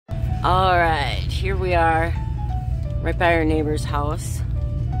Alright, here we are, right by our neighbor's house.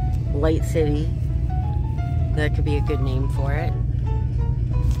 Light City. That could be a good name for it.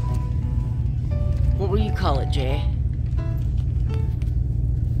 What will you call it, Jay?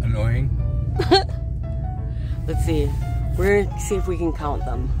 Annoying. Let's see. We're gonna see if we can count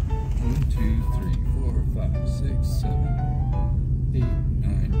them. 1, 2, 3, 4, 5, 6, 7, 8,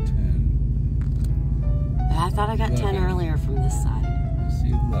 9, 10. I thought I got 11. 10 earlier from this side. I see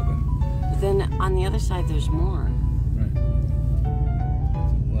 11. But then on the other side, there's more. Right.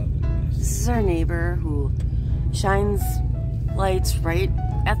 That's 11. This is our neighbor who shines lights right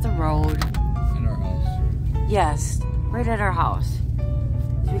at the road. In our house. Yes, right at our house.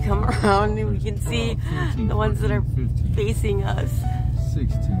 As we come around and we can see 13, the ones that are 14, 15, facing us.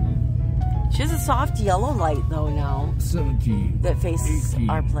 16. She has a soft yellow light though now 17. that faces 18,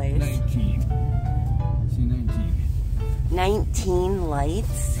 our place. 19. See 19. 19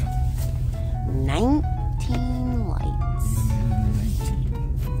 lights. 19 lights.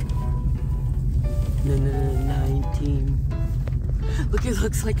 19. Look, it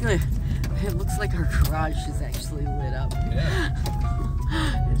looks like our garage is actually lit up. Yeah.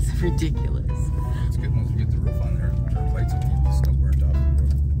 It's ridiculous. It's good once we get the roof on there. Our lights will keep the snow burnt off the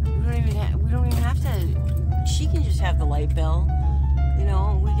roof. We don't even have to. She can just have the light bill. You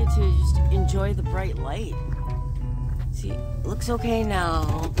know, we get to just enjoy the bright light. See, it looks okay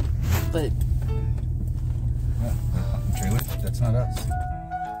now, but Trailer, that's not us.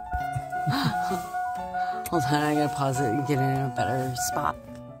 hold on, I gotta pause it and get in a better spot.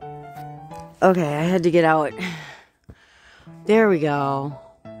 Okay, I had to get out. There we go.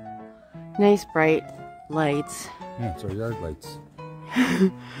 Nice bright lights. Yeah, it's our yard lights.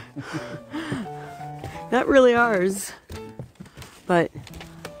 Not really ours. But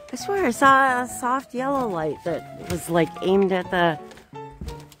I swear I saw a soft yellow light that was like aimed at the...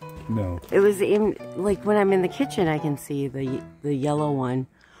 No. It was aimed, like when I'm in the kitchen I can see the yellow one.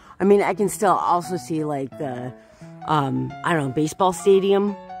 I mean, I can still also see like the, I don't know, baseball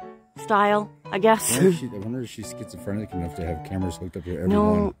stadium style, I guess. I wonder if she's schizophrenic enough to have cameras hooked up to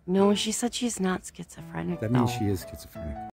everyone. No, she said she's not schizophrenic. That means she is schizophrenic.